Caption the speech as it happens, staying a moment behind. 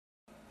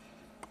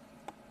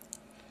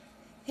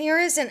Here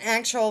is an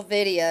actual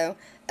video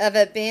of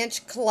a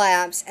bench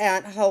collapse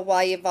at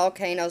Hawaii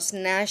Volcanoes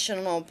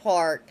National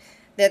Park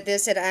that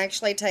this had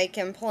actually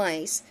taken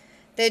place.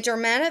 The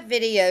dramatic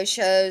video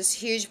shows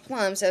huge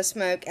plumes of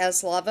smoke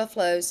as lava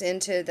flows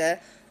into the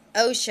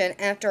ocean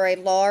after a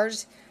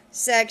large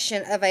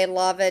section of a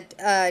lava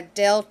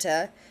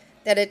delta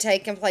that had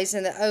taken place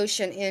in the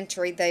ocean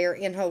entry there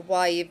in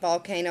Hawaii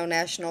Volcano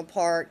National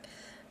Park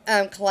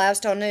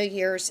collapsed on New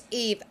Year's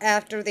Eve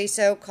after the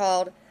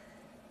so-called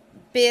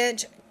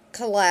bench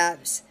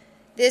collapse.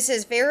 This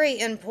is very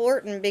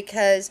important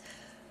because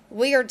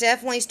we are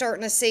definitely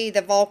starting to see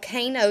the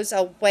volcanoes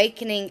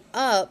awakening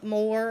up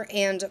more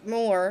and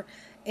more,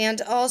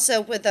 and also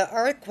with the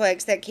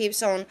earthquakes that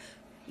keeps on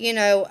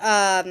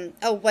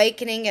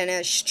awakening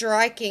and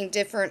striking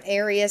different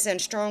areas,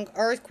 and strong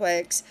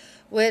earthquakes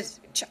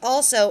which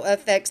also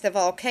affects the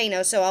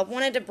volcano. So I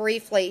wanted to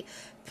briefly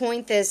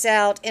point this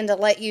out and to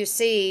let you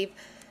see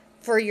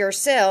for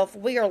yourself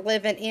we are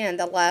living in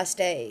the last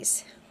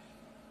days.